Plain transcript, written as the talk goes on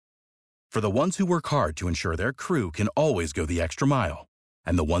For the ones who work hard to ensure their crew can always go the extra mile,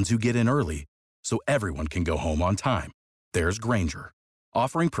 and the ones who get in early so everyone can go home on time, there's Grainger,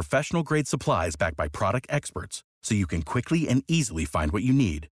 offering professional-grade supplies backed by product experts so you can quickly and easily find what you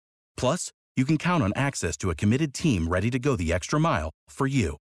need. Plus, you can count on access to a committed team ready to go the extra mile for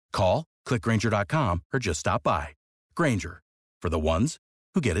you. Call, click Grainger.com, or just stop by. Grainger, for the ones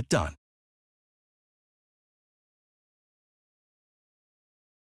who get it done.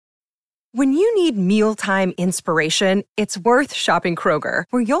 When you need mealtime inspiration, it's worth shopping Kroger,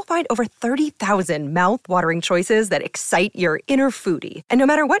 where you'll find over 30,000 mouth-watering choices that excite your inner foodie. And no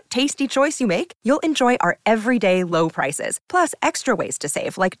matter what tasty choice you make, you'll enjoy our everyday low prices, plus extra ways to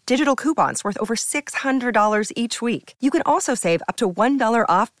save, like digital coupons worth over $600 each week. You can also save up to $1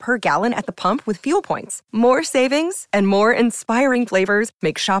 off per gallon at the pump with fuel points. More savings and more inspiring flavors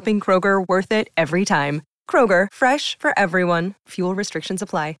make shopping Kroger worth it every time. Kroger, fresh for everyone. Fuel restrictions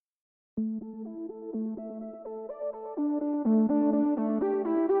apply. If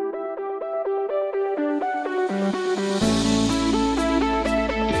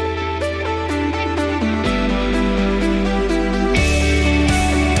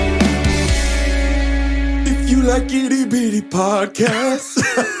you like itty bitty podcasts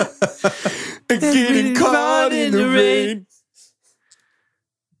and getting caught in the rain.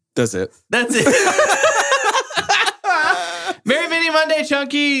 That's it. That's it. Merry Mini Monday,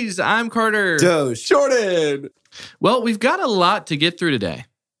 Chunkies. I'm Carter. Doge. Jordan. Well, we've got a lot to get through today.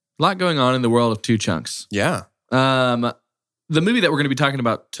 A lot going on in the world of Two Chunks. Yeah. The movie that we're going to be talking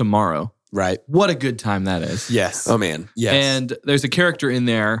about tomorrow. Right. What a good time that is. Yes. Oh, man. Yes. And there's a character in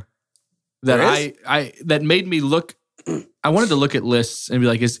there that I that made me look. I wanted to look at lists and be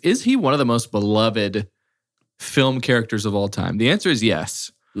like, is he one of the most beloved film characters of all time? The answer is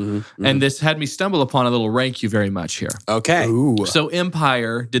yes. Mm-hmm. And this had me stumble upon a little rank you very much here. Okay. Ooh. So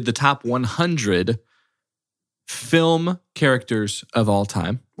Empire did the top 100 film characters of all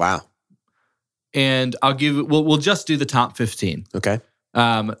time. Wow. And we'll just do the top 15. Okay.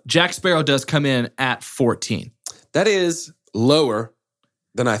 Jack Sparrow does come in at 14. That is lower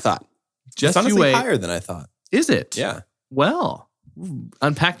than I thought. Just it's honestly you wait. higher than I thought. Is it? Yeah. Well,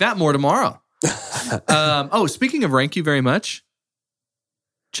 unpack that more tomorrow. Speaking of rank you very much,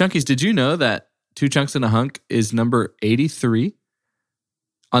 Chunkies, did you know that Two Chunks and a Hunk is number 83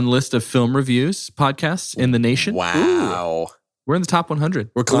 on the list of film reviews podcasts in the nation? Wow. Ooh. We're in the top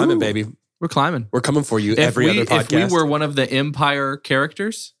 100. We're climbing, baby. We're climbing. We're coming for you every other podcast. If we were one of the Empire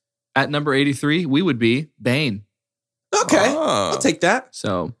characters at number 83, we would be Bane. Okay. I'll take that.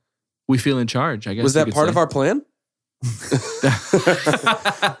 So we feel in charge, I guess. Was that part of our plan?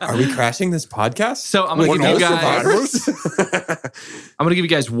 Are we crashing this podcast? So I'm going to give you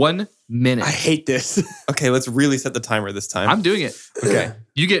guys 1 minute. I hate this. Okay, let's really set the timer this time. I'm doing it. Okay.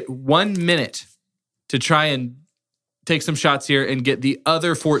 You get 1 minute to try and take some shots here and get the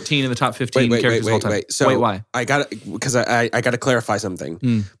other 14 in the top 15 characters of all time. So wait, why? I got to clarify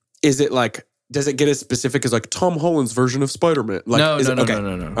something. Is it like, does it get as specific as like Tom Holland's version of Spider-Man? Like, no.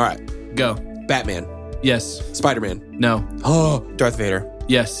 All right. Go. Batman. Yes. Spider-Man. No. Oh, Darth Vader.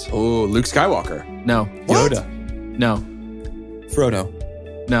 Yes. Oh, Luke Skywalker. No. What? Yoda. No. Frodo.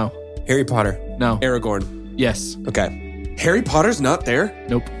 No. Harry Potter. No. Aragorn. Yes. Okay. Harry Potter's not there?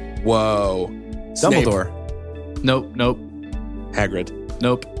 Nope. Whoa. Dumbledore. Nope. Hagrid.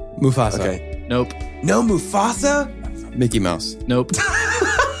 Nope. Mufasa. Okay. Nope. No Mufasa? Mickey Mouse. Nope.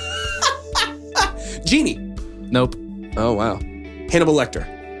 Genie. Nope. Oh, wow. Hannibal Lecter.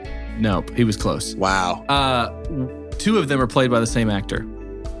 Nope. He was close. Wow. 2 of them are played by the same actor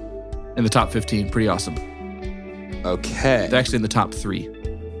in the top 15. Pretty awesome. Okay. They're actually in the top 3.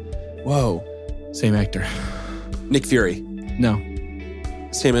 Whoa. Same actor. Nick Fury. No.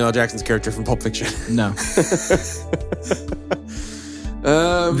 Samuel L. Jackson's character from Pulp Fiction. No.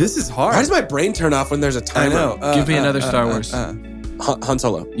 This is hard. Why does my brain turn off when there's a timer? I know. Give me another Star Wars. Han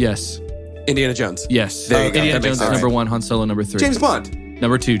Solo. Yes. Indiana Jones. Yes. There you go. Indiana That makes Jones is sense. number 1, Han Solo number 3. James Bond.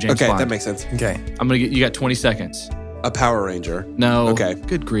 Number 2, James Bond. Okay, that makes sense. Okay. I'm gonna get you got 20 seconds. A Power Ranger. No. Okay.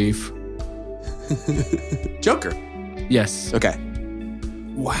 Good grief. Joker. Yes. Okay.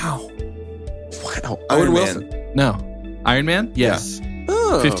 Wow. Owen Iron Wilson. Man. No. Iron Man? Yes.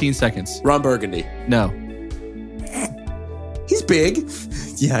 Oh. 15 seconds. Ron Burgundy. No. He's big.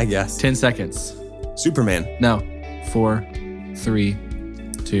 Yeah, I guess. 10 seconds. Superman. No. 4, 3,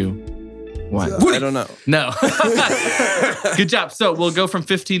 2, 1. I don't know. No. Good job. So we'll go from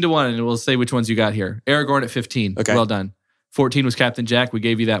 15 to 1 and we'll say which ones you got here. Aragorn at 15. Okay. Well done. 14 was Captain Jack. We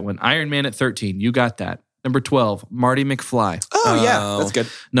gave you that one. Iron Man at 13. You got that. Number 12, Marty McFly. Oh, yeah. That's good.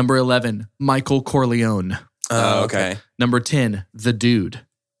 Number 11, Michael Corleone. Oh, okay. Number 10, The Dude.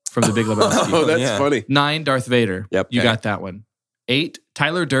 from The Big Lebowski. Oh, that's funny. 9, Darth Vader. Yep. You Okay. got that one. 8,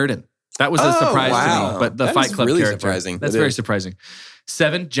 Tyler Durden. That was a surprise to me, but the That Fight is Club really character. surprising. That's It very is. surprising.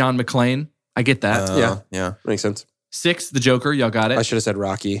 7, John McClane. I get that. Yeah. Makes sense. 6, the Joker. Y'all got I it. should have said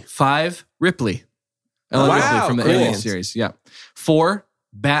Rocky. 5, Ripley. Ellen Wow, Ripley from the cool. Alien series. Yeah. 4,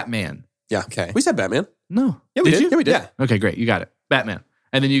 Batman. Yeah. Okay. We said Batman. No. Yeah, we did. you? Yeah, we did. Yeah. Okay, great. You got it. Batman.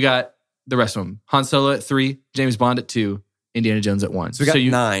 And then you got the rest of them. Han Solo at 3, James Bond at 2, Indiana Jones at 1. So we got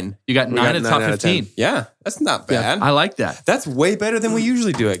 9. You got We 9 got at the 9 top out of 10. 15. Yeah, that's not bad. I like that. That's way better than we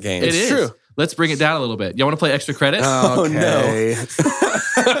usually do at games. It is. true. Let's bring it down a little bit. Y'all want to play extra credit? Okay.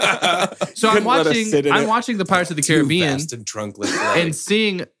 So I'm couldn't let us sit in I'm it. watching the Pirates of the Too Caribbean fast and trunkless. and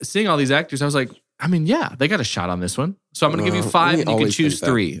seeing all these actors. I was like, I mean, yeah, they got a shot on this one. So I'm going to give you 5 we and you can always choose think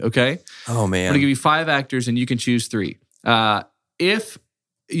that. 3. Okay. Oh I'm man. going to give you 5 actors and you can choose 3. If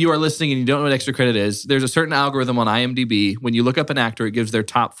you are listening and you don't know what extra credit is, there's a certain algorithm on IMDb. When you look up an actor, it gives their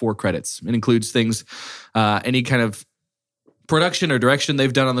top 4 credits. It includes things, any kind of production or direction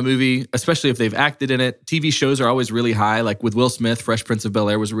they've done on the movie, especially if they've acted in it. TV shows are always really high. Like with Will Smith, Fresh Prince of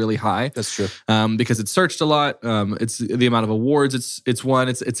Bel-Air was really high. That's true. Because it's searched a lot. It's the amount of awards it's won.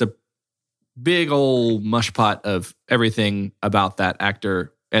 It's a big old mush pot of everything about that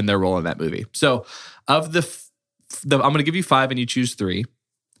actor and their role in that movie. So of the I'm going to give you 5 and you choose 3.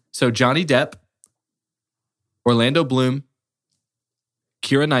 So Johnny Depp, Orlando Bloom,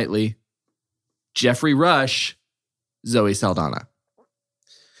 Keira Knightley, Jeffrey Rush, Zoe Saldana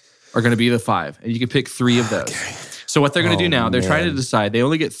are going to be the 5. And you can pick 3 of those. So what they're going to do now, they're trying to decide. They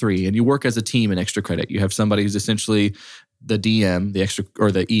only get 3, and you work as a team in extra credit. You have somebody who's essentially the DM, the extra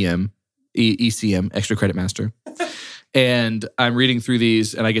or the EM, ECM, extra credit master. And I'm reading through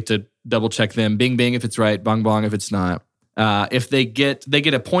these, and I get to double check them. Bing, bing if it's right. Bong, bong if it's not. If they get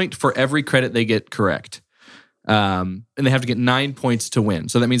a point for every credit they get correct. And they have to get 9 points to win.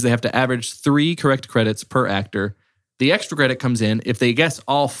 So that means they have to average 3 correct credits per actor. The extra credit comes in. If they guess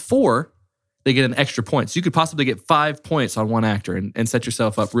all 4, they get an extra point. So you could possibly get 5 points on one actor and set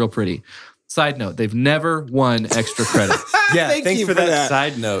yourself up real pretty. Side note, they've never won extra credit. Yeah, Thank thanks you for for that that.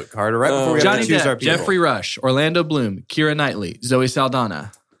 side note, Carter. Right before we have Johnny to choose Depp, our people. Jeffrey Rush, Orlando Bloom, Keira Knightley, Zoe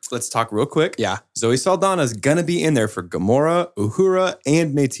Saldana. Let's talk real quick. Yeah. Zoe Saldana's gonna be in there for Gamora, Uhura,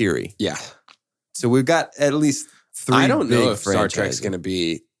 and Neytiri. Yeah. So we've got at least 3 I don't know big if Star Trek's franchises. going to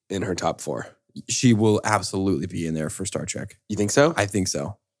be in her top 4. She will absolutely be in there for Star Trek. You think so? I think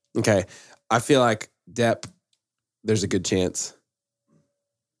so. Okay. I feel like Depp, there's a good chance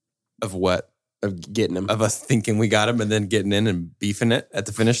Of what? of getting him. Of us thinking we got him and then getting in and beefing it at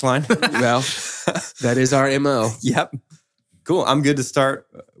the finish line? Well, that is our MO. Yep. Cool. I'm good to start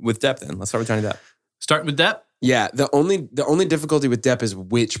with Depp then. Let's start with Johnny Depp. Starting with Depp. Yeah. The only difficulty with Depp is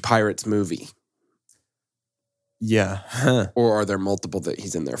which Pirates movie, Yeah. Huh. or are there multiple that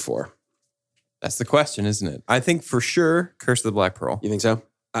he's in there for? That's the question, isn't it? I think for sure Curse of the Black Pearl. You think so?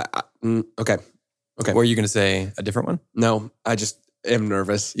 Okay. Okay. Or are you going to say a different one? No, I just am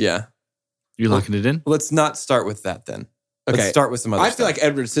nervous. Yeah. You locking it in? Let's not start with that then. Okay. Let's start with some other I feel stuff. like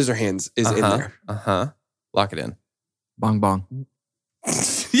Edward Scissorhands is in there. Uh-huh. Lock it in. Bong bong.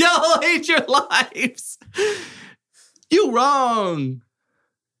 Y'all hate your lives. You wrong.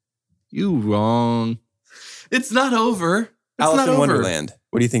 You wrong. It's not over. It's Alice not in over. Wonderland.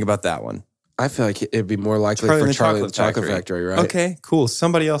 What do you think about that one? I feel like it'd be more likely Charlie for and the Charlie and the Chocolate Chocolate Factory, right? Okay, cool.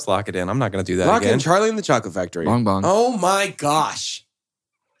 Somebody else lock it in. I'm not going to do that Lock again. in Charlie and the Chocolate Factory. Bong bong. Oh my gosh.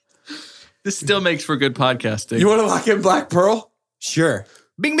 This still makes for good podcasting. You want to lock in Black Pearl? Sure.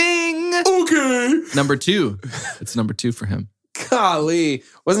 Bing bing. Okay. Number 2. It's number 2 for him. Golly.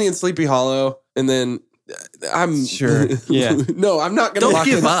 Wasn't he in Sleepy Hollow? And then I'm Sure. Yeah. No, I'm not going to Don't lock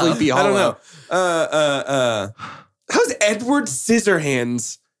give in up. Sleepy I Hollow. don't know. How's Edward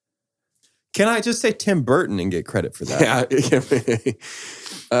Scissorhands? Can I just say Tim Burton and get credit for that? Yeah.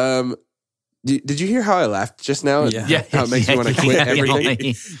 Did you hear how I laughed just now? Yeah. How it makes you want to quit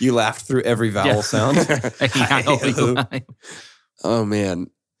everything? You laughed through every vowel Yeah. sound. Oh man,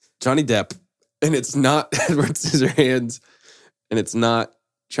 Johnny Depp, and it's not Edward Scissorhands, and it's not.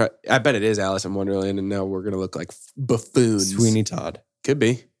 I bet it is Alice in Wonderland, and now we're gonna look like buffoons. Sweeney Todd. Could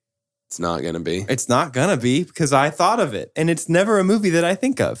be. It's not gonna be. It's not going to be because I thought of it. And it's never a movie that I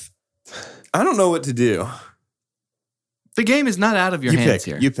think of. I don't know what to do. The game is not out of your You hands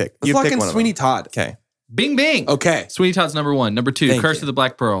pick. here. You pick. Let's You lock pick in one of Sweeney them. Todd. Okay. Bing bing. Okay. Sweeney Todd's number 1. Number 2, Thank Curse you. of the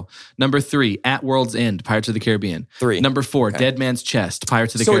Black Pearl. Number 3, At World's End, Pirates of the Caribbean. 3. Number 4, Okay. Dead Man's Chest,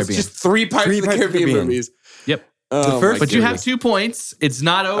 Pirates of the So Caribbean. it's just 3 Pirates of the Caribbean movies. Yep. Oh, first- my But you have goodness. 2 points. It's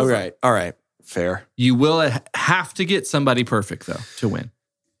not over. All right. All right. Fair. You will have to get somebody perfect, though, to win.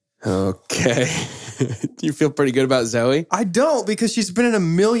 Okay. Do you feel pretty good about Zoe? I don't, because she's been in a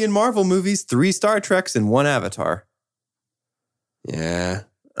million Marvel movies, 3 Star Treks, and 1 Avatar. Yeah,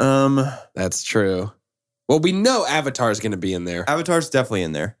 that's true. Well, we know Avatar is going to be in there. Avatar's definitely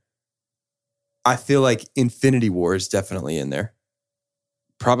in there. I feel like Infinity War is definitely in there.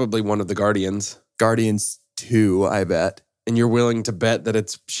 Probably one of the Guardians. Guardians 2, I bet. And you're willing to bet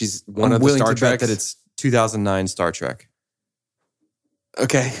that she's one I'm of the willing Star to bet Treks? that it's 2009 Star Trek.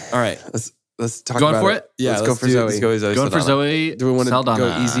 Okay. All right. Let's talk Going about for it? Yeah, let's go for Zoe. Let's go with Zoe Going for Saldana. Zoe Do we want to Saldana.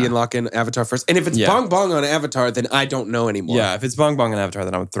 go easy and lock in Avatar first? And if it's bong bong on Avatar, then I don't know anymore. Yeah, if it's Bong Bong and Avatar,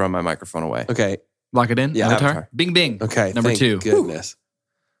 then I'm throwing my microphone away. Okay. Lock it in? Yeah, Avatar? Avatar. Bing, bing. Okay. Number thank 2. Goodness.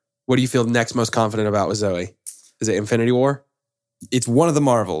 What do you feel next most confident about with Zoe? Is it Infinity War? It's one of the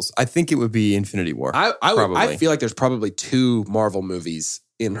Marvels. I think it would be Infinity War. I feel like there's probably 2 Marvel movies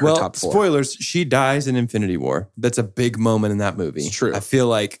in her top 4. Spoilers, she dies in Infinity War. That's a big moment in that movie. It's true. I feel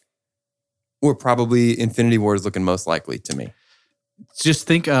like we're probably Infinity War is looking most likely to me. Just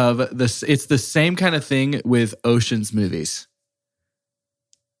think of this. It's the same kind of thing with Ocean's movies.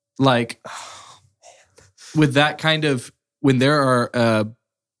 Like, with that kind of, when there are a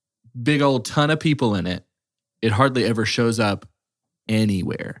big old ton of people in it, it hardly ever shows up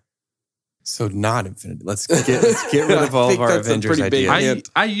anywhere. So not Infinity. Let's get rid of all think of our that's a Avengers pretty big ideas. hint.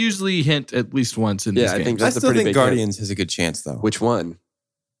 I usually hint at least once in Yeah, these I games. think I that's a still pretty think big Guardians has a good chance, though. Which one?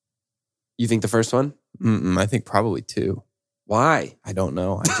 You think the first one? I think probably 2. Why? I don't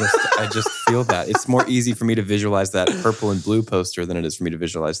know. I just feel that. It's more easy for me to visualize that purple and blue poster than it is for me to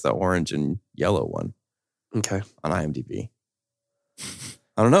visualize the orange and yellow one Okay. on IMDb.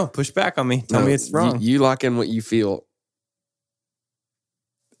 I don't know. Push back on me. Tell me it's wrong. You lock in what you feel.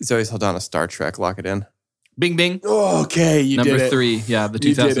 Zoe Saldana, Star Trek. Lock it in. Bing, bing. Oh, okay, you Number did it. 3. Yeah, the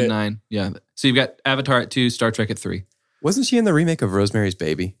You did it. 2009. Yeah. So you've got Avatar at 2, Star Trek at 3. Wasn't she in the remake of Rosemary's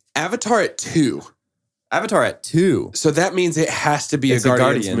Baby? Avatar at 2. Avatar at 2. So that means it has to be It's a a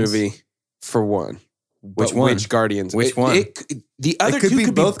Guardians Guardians. movie for 1. Which But one? Which Guardians? Which one? The other could 2 be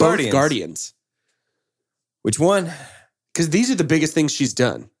could be both both Guardians. Guardians. Which one? Because these are the biggest things she's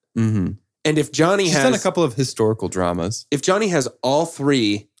done. Mm-hmm. And if Johnny She's done a couple of historical dramas. if Johnny has all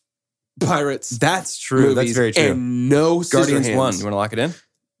 3 Pirates That's true. movies That's very true. and no Guardians Scissorhands. 1. You want to lock it in?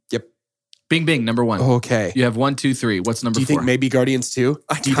 Bing, bing. Number 1. Okay. You have 1, 2, 3. What's number Do you 4? think maybe Guardians 2?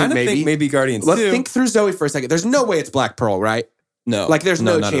 I Do you kind of think maybe Guardians Let's 2. think through Zoe for a second. There's no way it's Black Pearl, right? No. Like there's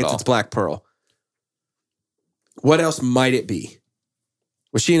no not at chance all. it's Black Pearl. What else might it be?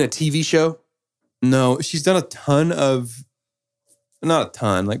 Was she in a TV show? No, she's done a ton of, not a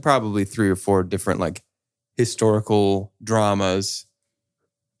ton, like probably 3 or 4 different like historical dramas.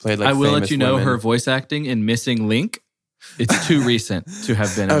 Played like I will famous let you know women. her voice acting in Missing Link. It's too recent to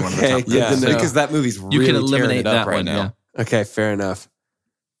have been in one of the Okay, top. good Yeah, to know. because that movie's really You can tearing eliminate it up that right one. now. Yeah. Okay, fair enough.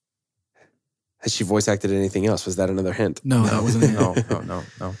 Has she voice acted in anything else? Was that another hint? No, that wasn't it.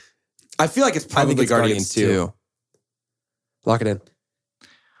 No. I feel like it's I probably think it's Guardians 2. Lock it in.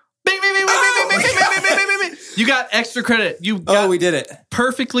 Bing, bing, bing, bing, bing, bing, bing, bing, bing, bing, bing. You got extra credit. You got Oh, we did it.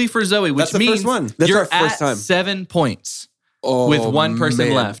 perfectly for Zoe, which That's the means first one. That's you're our first at time. 7 points. Oh, With one person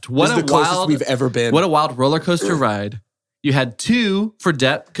man. left. What This is a the closest wild- we've ever been. What a wild roller coaster ride. You had 2 for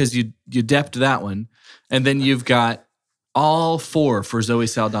Depp because you depped that one. And then you've got all 4 for Zoe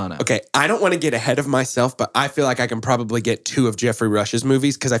Saldana. Okay, I don't want to get ahead of myself, but I feel like I can probably get 2 of Jeffrey Rush's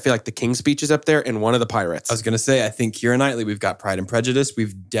movies because I feel like The King's Speech is up there and one of the Pirates. I was going to say, I think Keira Knightley, we've got Pride and Prejudice.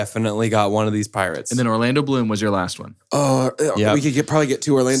 We've definitely got one of these pirates. And then Orlando Bloom was your last one. Yeah. We could probably get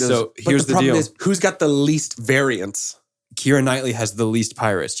 2 Orlandos. So But here's the problem deal. is, who's got the least variants? Keira Knightley has the least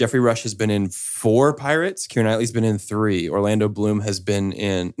pirates. Jeffrey Rush has been in 4 pirates. Keira Knightley's been in 3. Orlando Bloom has been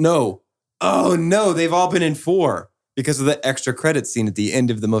in... No. Oh, no. They've all been in 4 because of the extra credit scene at the end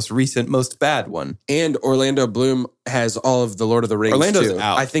of the most recent, most bad one. And Orlando Bloom has all of the Lord of the Rings Orlando's too.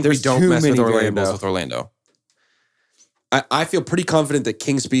 out. I think There's we don't too mess many with variables Orlando. with Orlando. I feel pretty confident that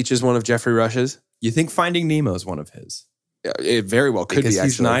King's Speech is one of Jeffrey Rush's. You think Finding Nemo is one of his? It very well could Because be,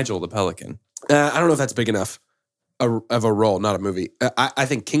 he's actually. Nigel the Pelican. I don't know if that's big enough of a role, not a movie. I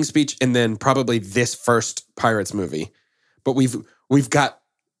think King's Speech and then probably this first Pirates movie. But we've got,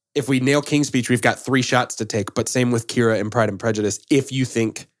 if we nail King's Speech, we've got 3 shots to take. But same with Keira and Pride and Prejudice, if you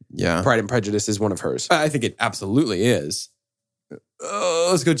think Yeah. Pride and Prejudice is one of hers. I think it absolutely is.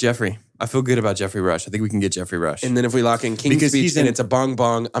 Let's go Jeffrey. I feel good about Jeffrey Rush. I think we can get Jeffrey Rush. And then if we lock in King's Because Speech he's and in- it's a bong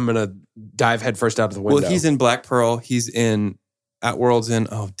bong, I'm going to dive headfirst out of the window. Well, he's in Black Pearl. He's in At World's End.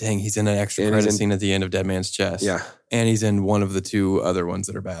 Oh, dang. He's in an extra And he's credit in- scene at the end of Dead Man's Chest. Yeah. And he's in one of the 2 other ones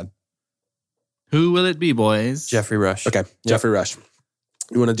that are bad. Who will it be, boys? Jeffrey Rush. Okay. Yep. Jeffrey Rush.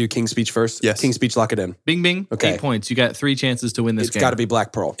 You want to do King's Speech first? Yes. King's Speech, lock it in. Bing, bing. Okay. 8 points. You got 3 chances to win this It's game. got to be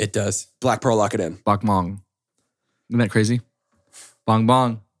Black Pearl. It does. Black Pearl, lock it in. Bok mong. Isn't that crazy? Bong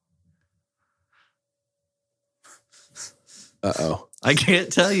bong. Uh-oh. I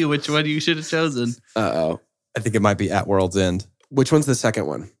can't tell you which one you should have chosen. Uh-oh. I think it might be At World's End. Which one's the second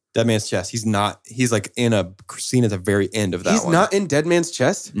one? Dead Man's Chest. He's like in a scene at the very end of that He's one. not in Dead Man's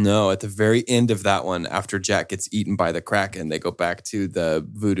Chest? No, at the very end of that one, after Jack gets eaten by the Kraken, they go back to the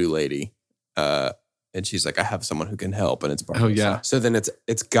voodoo lady. And she's like, I have someone who can help. And it's Barbossa. Oh, yeah. So then it's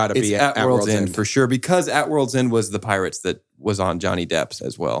got to It's be At World's End for sure, because At World's End was the Pirates that was on Johnny Depp's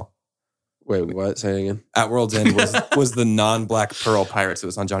as well. Wait, what? Say it again. At World's End was the non-Black Pearl Pirates that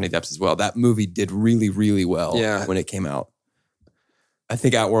was on Johnny Depp's as well. That movie did really, really well when it came out. I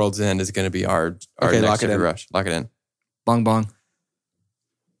think At World's End is going to be our Okay, next lock it in. rush. Lock it in. Bong bong.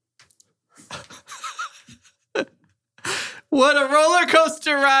 What a roller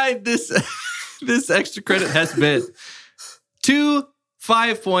coaster ride this extra credit has been. 2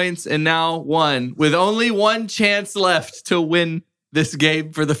 5 points and now 1 with only 1 chance left to win this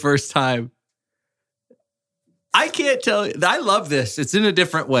game for the first time. I can't tell you. I love this. It's in a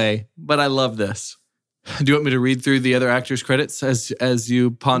different way, but I love this. Do you want me to read through the other actors' credits as you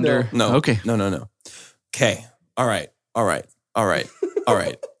ponder? No. Okay. No. Okay. All right.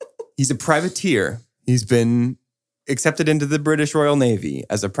 He's a privateer. He's been accepted into the British Royal Navy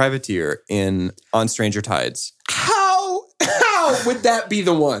as a privateer on Stranger Tides. How would that be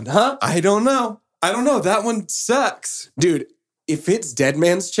the one, huh? I don't know. That one sucks. Dude, if it's Dead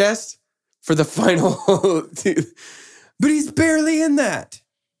Man's Chest for the final... But he's barely in that.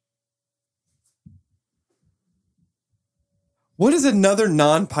 What is another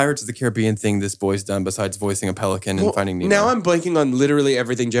non-Pirates of the Caribbean thing this boy's done besides voicing a pelican and Finding Nemo? Now I'm blanking on literally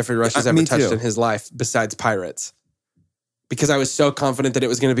everything Jeffrey Rush has ever me touched too. in his life besides Pirates. Because I was so confident that it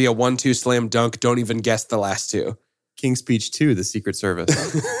was going to be a 1-2 slam dunk. Don't even guess the last 2. King's Speech 2, The Secret Service.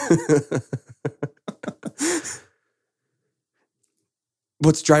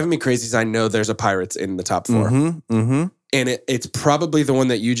 What's driving me crazy is I know there's a Pirates in the top 4. Mm-hmm. And it's probably the one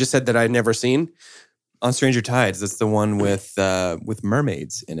that you just said that I'd never seen. On Stranger Tides, that's the one with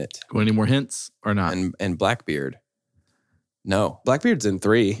mermaids in it. Go any more hints or not? And Blackbeard. No. Blackbeard's in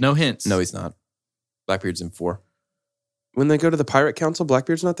 3. No hints. No, he's not. Blackbeard's in 4. When they go to the Pirate Council,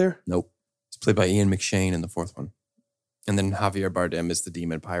 Blackbeard's not there? Nope. It's played by Ian McShane in the 4th one. And then Javier Bardem is the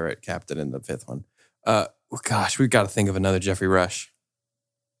demon pirate captain in the 5th one. Gosh, we've got to think of another Jeffrey Rush.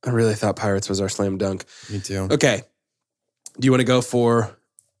 I really thought Pirates was our slam dunk. Me too. Okay. Do you want to go for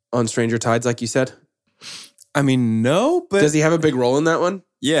On Stranger Tides, like you said? I mean, no, but... Does he have a big role in that one?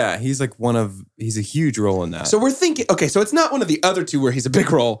 Yeah, he's like he's a huge role in that. So we're thinking, okay, so it's not one of the other 2 where he's a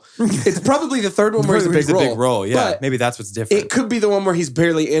big role. It's probably the third one where he's a big role. Yeah, But maybe that's what's different. it could be the one where he's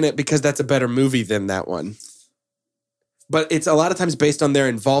barely in it because that's a better movie than that one. But it's a lot of times based on their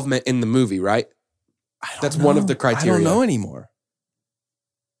involvement in the movie, right? That's one of the criteria. I don't know anymore.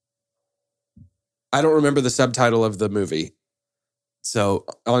 I don't remember the subtitle of the movie. So,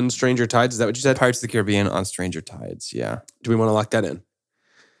 On Stranger Tides, is that what you said? Pirates of the Caribbean on Stranger Tides, yeah. Do we want to lock that in?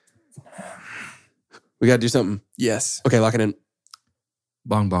 We got to do something. Yes. Okay, lock it in.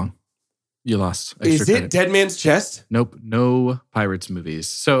 Bong bong. You lost. Is Extra it credit. Dead Man's Chest? Nope. No Pirates movies.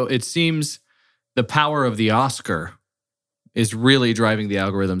 So it seems the power of the Oscar is really driving the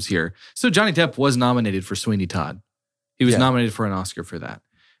algorithms here. So Johnny Depp was nominated for Sweeney Todd. He was nominated for an Oscar for that.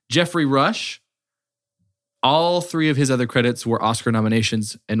 Jeffrey Rush, all 3 of his other credits were Oscar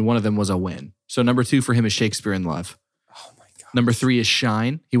nominations, and one of them was a win. So number 2 for him is Shakespeare in Love. Oh my God. Number 3 is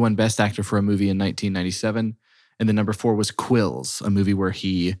Shine. He won Best Actor for a movie in 1997. And then number 4 was Quills, a movie where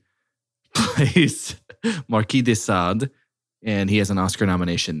he plays Marquis de Sade, and he has an Oscar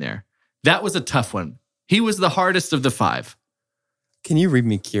nomination there. That was a tough one. He was the hardest of the 5. Can you read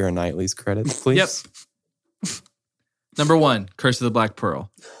me Keira Knightley's credits, please? Yep. Number 1, Curse of the Black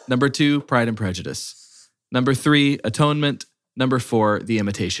Pearl. Number 2, Pride and Prejudice. Number 3, Atonement. Number 4, The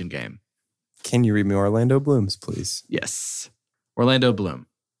Imitation Game. Can you read me Orlando Bloom's, please? Yes. Orlando Bloom.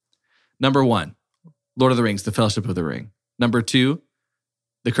 Number 1, Lord of the Rings, The Fellowship of the Ring. Number 2,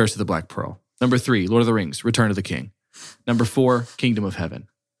 The Curse of the Black Pearl. Number 3, Lord of the Rings, Return of the King. Number 4, Kingdom of Heaven.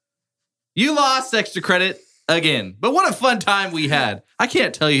 You lost extra credit again, but what a fun time we had. I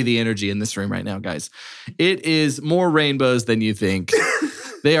can't tell you the energy in this room right now, guys. It is more rainbows than you think.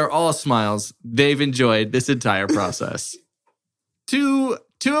 They are all smiles. They've enjoyed this entire process. Two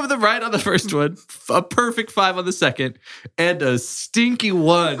of them right on the first one, a perfect 5 on the second, and a stinky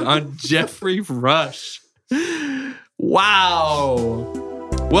 1 on Jeffrey Rush. Wow.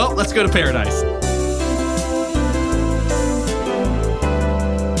 Well, let's go to paradise.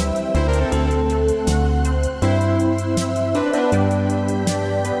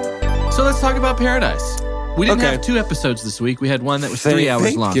 let's talk about Paradise. We didn't Okay. have 2 episodes this week. We had one that was 3 hours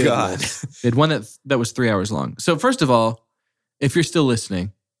Thank long. God. We had one that was 3 hours long. So first of all, if you're still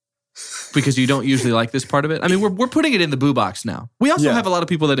listening, because you don't usually like this part of it, I mean, we're putting it in the boo box now. We also Yeah. have a lot of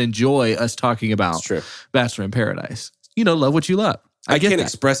people that enjoy us talking about It's true. Bachelor in Paradise. You know, love what you love. I get can't that.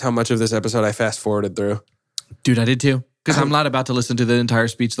 express how much of this episode I fast forwarded through. Dude, I did too. Because I'm not about to listen to the entire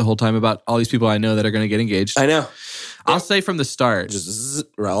speech the whole time about all these people I know that are going to get engaged. I know. I'll say from the start. Just zzz,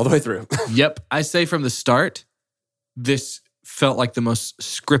 right all the way through. Yep. I say from the start, this felt like the most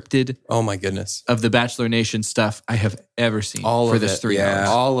scripted Oh my goodness. of the Bachelor Nation stuff I have ever seen All for of this it. 3 Yeah. hours.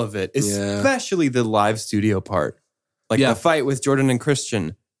 All of it. Especially the live studio part. Like Yeah. the fight with Jordan and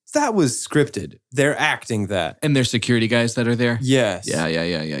Christian. That was scripted. They're acting that. And there's security guys that are there. Yes.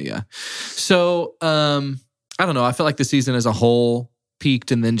 Yeah. So, I don't know. I felt like the season as a whole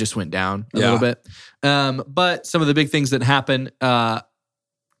peaked and then just went down a little bit. But some of the big things that happened,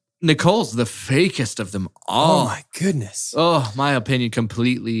 Nicole's the fakest of them all. Oh my goodness. Oh, my opinion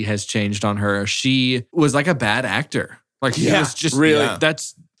completely has changed on her. She was like a bad actor. Like she was just really.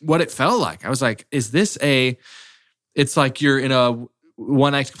 That's what it felt like. I was like, is this it's like you're in a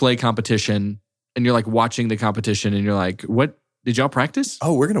one act play competition and you're like watching the competition and you're like, what did y'all practice?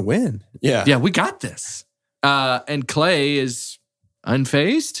 Oh, we're going to win. Yeah. Yeah, we got this. And Clay is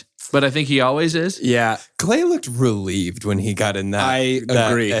unfazed, but I think he always is. Yeah. Clay looked relieved when he got in that, I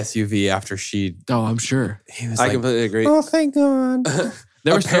that agree. SUV after she. Oh, I'm sure. He was I like, completely agree. oh, thank God.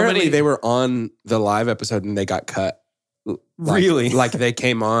 There were so Apparently, many. they were on the live episode and they got cut. Like- Really? Like they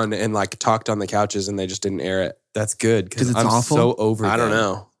came on and like talked on the couches and they just didn't air it. That's good 'Cause it's I'm awful? so over I don't them.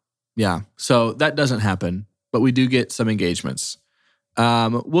 know. Yeah. So that doesn't happen, but we do get some engagements.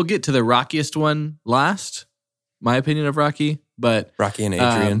 We'll get to the rockiest one last, my opinion of Rocky, but Rocky and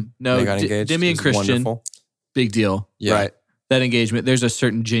Adrian. no, they got engaged. Demi It and was Christian. wonderful. big deal. Yeah. Right. That engagement, there's a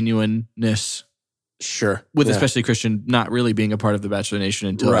certain genuineness Sure. with Yeah. especially Christian not really being a part of the Bachelor Nation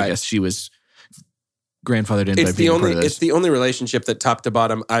until I Right. guess she was grandfathered in by It's the being a part only of this. it's the only relationship that top to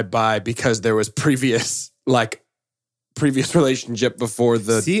bottom I buy because there was previous relationship before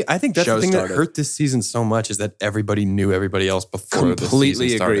the See, I think that's the show thing started. that hurt this season so much is that everybody knew everybody else before the Completely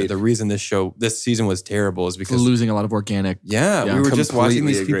season started. agreed. The reason this season was terrible is because losing a lot of organic. yeah, Yeah. we were just watching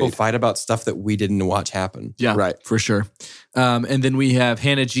Completely these people agreed. fight about stuff that we didn't watch happen. Yeah, Right. for sure. And then we have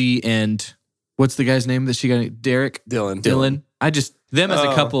Hannah G and what's the guy's name that she got? Derek? Dylan. Dylan. I just, them as a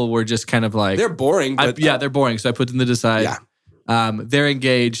Oh. couple were just kind of like, They're boring, but they're boring. So I put them to the side. Yeah. They're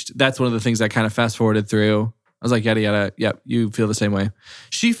engaged. That's one of the things I kind of fast forwarded through. I was like, yada, yada. Yep, you feel the same way.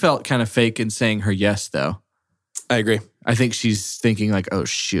 She felt kind of fake in saying her yes, though. I agree. I think she's thinking like, oh,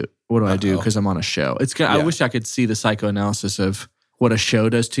 shoot, what do I do? Because I'm on a show. I Yeah. wish I could see the psychoanalysis of what a show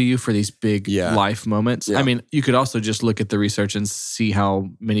does to you for these big Yeah. life moments. Yeah. I mean, you could also just look at the research and see how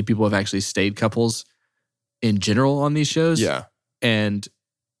many people have actually stayed couples in general on these shows. Yeah. And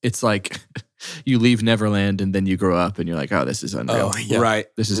it's like you leave Neverland and then you grow up and you're like, oh, this is unreal. Oh, yeah. Right.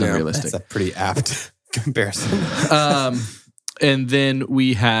 This is Yeah. unrealistic. That's a pretty apt comparison. And then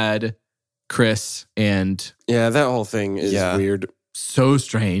we had Chris and Yeah, that whole thing is Yeah. weird. so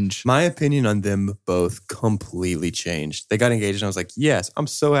strange. My opinion on them both completely changed. They got engaged and I was like, yes, I'm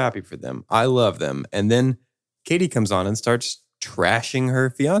so happy for them. I love them. And then Katie comes on and starts trashing her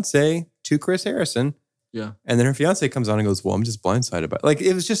fiance to Chris Harrison. Yeah. And then her fiance comes on and goes, well, I'm just blindsided by it. Like,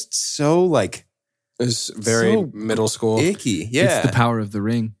 it was just so like It's very So middle school. icky. Yeah. It's the power of the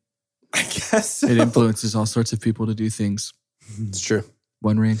ring. I guess so. It influences all sorts of people to do things. It's true.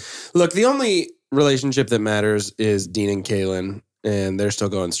 One ring. Look, the only relationship that matters is Dean and Kaylin, and they're still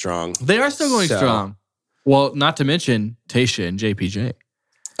going strong. They are still going So- strong. Well, not to mention Tayshia and JPJ.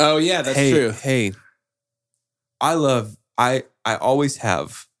 Oh yeah, that's hey, true. Hey, I always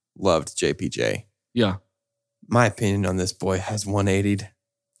have loved JPJ. Yeah. My opinion on this boy has 180'd.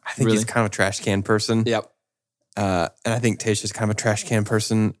 I think Really? he's kind of a trash can person. Yep. And I think Tasha's kind of a trash can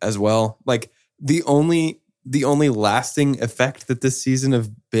person as well. Like the only lasting effect that this season of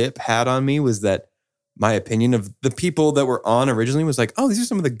BIP had on me was that my opinion of the people that were on originally was like, oh, these are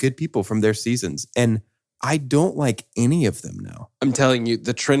some of the good people from their seasons. And I don't like any of them now. I'm telling you,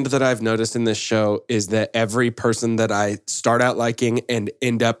 the trend that I've noticed in this show is that every person that I start out liking and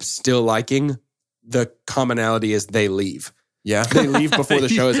end up still liking, the commonality is they leave. Yeah. They leave before the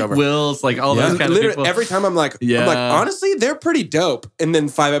show is over. Wills, like all Yeah. those kind of Literally, people. every time I'm like, Yeah. honestly, they're pretty dope. And then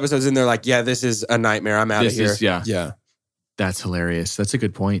 5 episodes in, they're like, yeah, this is a nightmare. I'm out of This here. is, yeah. Yeah. That's hilarious. That's a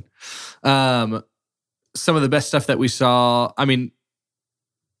good point. Some of the best stuff that we saw, I mean,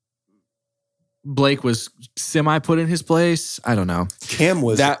 Blake was semi put in his place. I don't know. Cam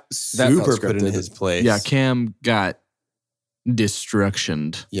was That felt super put in scripted. his place. Yeah, Cam got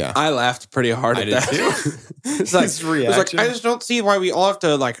destruction. Yeah. I laughed pretty hard I at did that. too. It's like, His it was like, reaction. I just don't see why we all have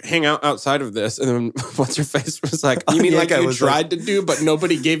to like hang out outside of this. And then what's her face was like, you mean Yeah, like guy you was tried to do, but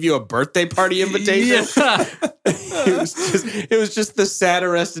nobody gave you a birthday party invitation? Yeah. it was just the sad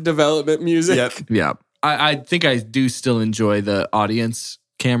Arrested Development music. Yep. Yeah. I think I do still enjoy the audience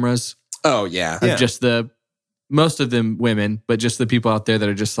cameras. Oh yeah. Yeah. Just most of them women, but just the people out there that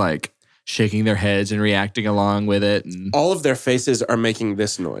are just like shaking their heads and reacting along with it. And All of their faces are making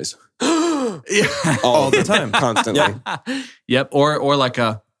this noise yeah. all the time, constantly. Yep. Or like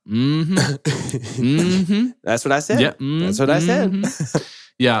a mm-hmm. That's what I said. Yeah. That's what I said. mhm.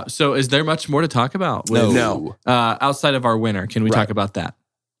 Yeah. So is there much more to talk about? No. Outside of our winner, can we Right. talk about that?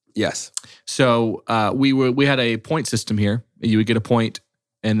 Yes. So we had a point system here. You would get a point,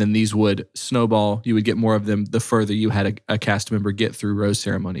 and then these would snowball. You would get more of them the further you had a cast member get through rose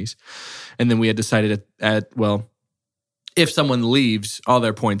ceremonies. And then we had decided if someone leaves, all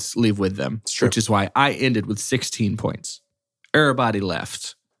their points leave with them, true. which is why I ended with 16 points. Everybody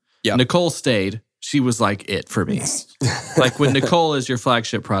left. Yeah. Nicole stayed. She was like it for me. Like when Nicole is your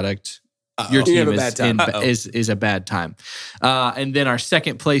flagship product, your You have team a bad time. is a bad time. And then our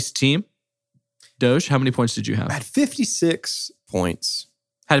second place team, Doge, how many points did you I have? had 56 points.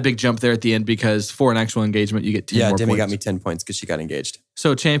 Had a big jump there at the end because for an actual engagement, you get 10 Yeah, more Demi points. got me 10 points because she got engaged.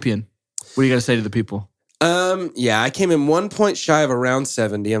 So, champion, what do you got to say to the people? Yeah, I came in 1 point shy of around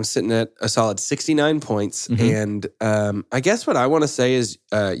 70. I'm sitting at a solid 69 points. Mhm. And I guess what I want to say is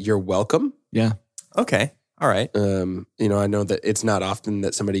you're welcome. Yeah. Okay. All right. I know that it's not often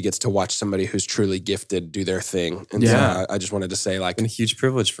that somebody gets to watch somebody who's truly gifted do their thing. And Yeah. so I just wanted to say, like, Been a huge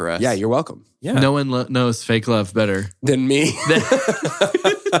privilege for us. yeah, you're welcome. Yeah. No one knows fake love better. Than me.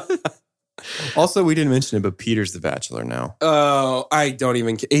 Also, we didn't mention it, but Peter's the bachelor now. Oh, I don't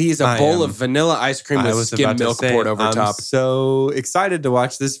even. He's a I bowl am. of vanilla ice cream with skim milk poured over I'm top. so excited to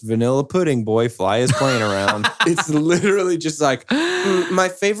watch this vanilla pudding boy fly his plane around. It's literally just like, my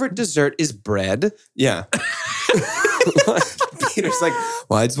favorite dessert is bread. Yeah. Peter's like,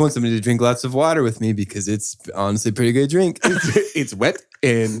 well, I just want somebody to drink lots of water with me because it's honestly a pretty good drink. It's wet.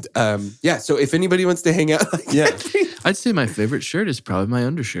 And yeah, so if anybody wants to hang out, Yeah. I'd say my favorite shirt is probably my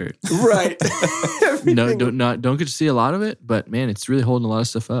undershirt. right. No, don't get to see a lot of it, but man, it's really holding a lot of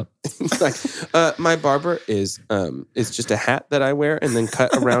stuff up. Like, my barber is just a hat that I wear and then cut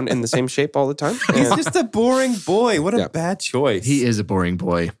around in the same shape all the time. He's And just a boring boy. What a Yeah. bad choice. He is a boring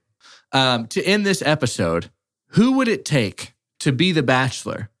boy. To end this episode, who would it take to be the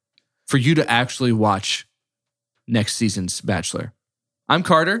Bachelor for you to actually watch next season's Bachelor? I'm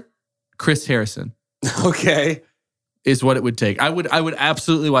Carter. Chris Harrison okay. is what it would take. I would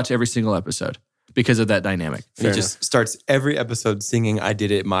absolutely watch every single episode because of that dynamic. He just starts every episode singing "I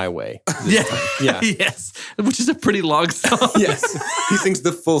Did It My Way." Yeah. Yeah. Yes. Which is a pretty long song. Yes. He sings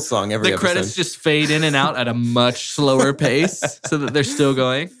the full song every The episode. credits just fade in and out at a much slower pace so that they're still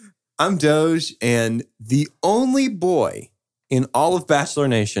going. I'm Doge, and the only boy in all of Bachelor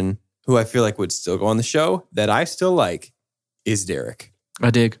Nation who I feel like would still go on the show that I still like is Derek. I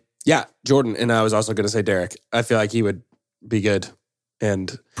dig. Yeah, Jordan. And I was also going to say Derek. I feel like he would be good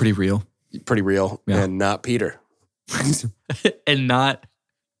and Pretty real. pretty real Yeah. and not Peter. And not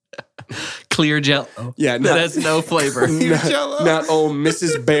clear jello. Yeah, That has no flavor. Not old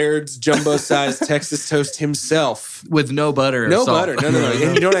Mrs. Baird's jumbo-sized Texas toast himself. With no butter or No salt. butter. No.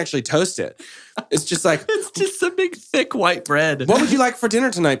 And you don't actually toast it. It's just like, It's just a big, thick white bread. what would you like for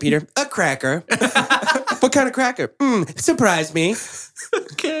dinner tonight, Peter? A cracker. What kind of cracker? Surprise me.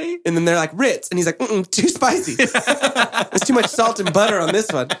 Okay. And then they're like, Ritz. And he's like, too spicy. There's too much salt and butter on this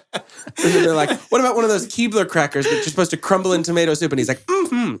one. And then they're like, what about one of those Keebler crackers that you're supposed to crumble in tomato soup? And he's like,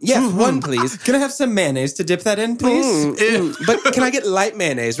 yes, one please. Can I have some mayonnaise to dip that in, please? But can I get light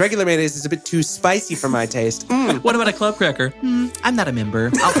mayonnaise? Regular mayonnaise is a bit too spicy for my taste. What about a club cracker? I'm not a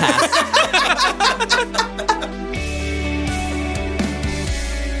member. I'll pass.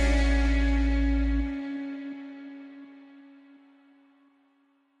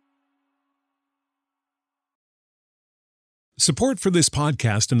 Support for this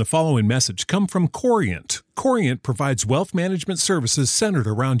podcast and the following message come from Corient. Corient provides wealth management services centered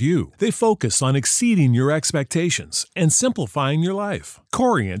around you. They focus on exceeding your expectations and simplifying your life.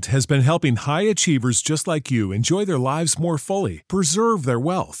 Corient has been helping high achievers just like you enjoy their lives more fully, preserve their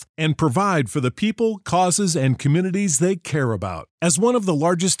wealth, and provide for the people, causes, and communities they care about. As one of the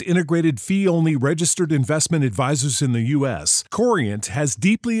largest integrated fee-only registered investment advisors in the U.S., Corient has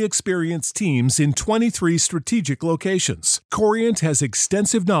deeply experienced teams in 23 strategic locations. Corient has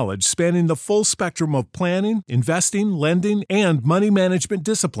extensive knowledge spanning the full spectrum of planning, planning, investing, lending, and money management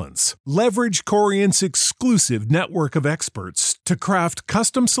disciplines. Leverage Corient's exclusive network of experts to craft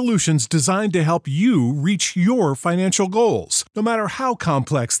custom solutions designed to help you reach your financial goals, no matter how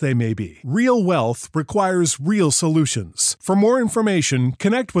complex they may be. Real wealth requires real solutions. For more information,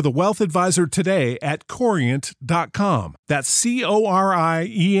 connect with a wealth advisor today at Corient.com. That's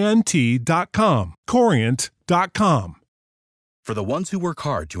Corient.com. Corient.com. For the ones who work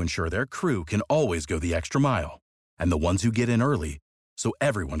hard to ensure their crew can always go the extra mile, and the ones who get in early so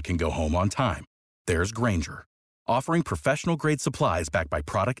everyone can go home on time, there's Grainger, offering professional-grade supplies backed by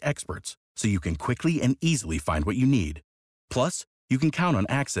product experts so you can quickly and easily find what you need. Plus, you can count on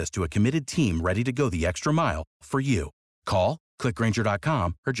access to a committed team ready to go the extra mile for you. Call, click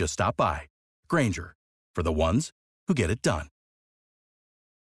Grainger.com, or just stop by. Grainger, for the ones who get it done.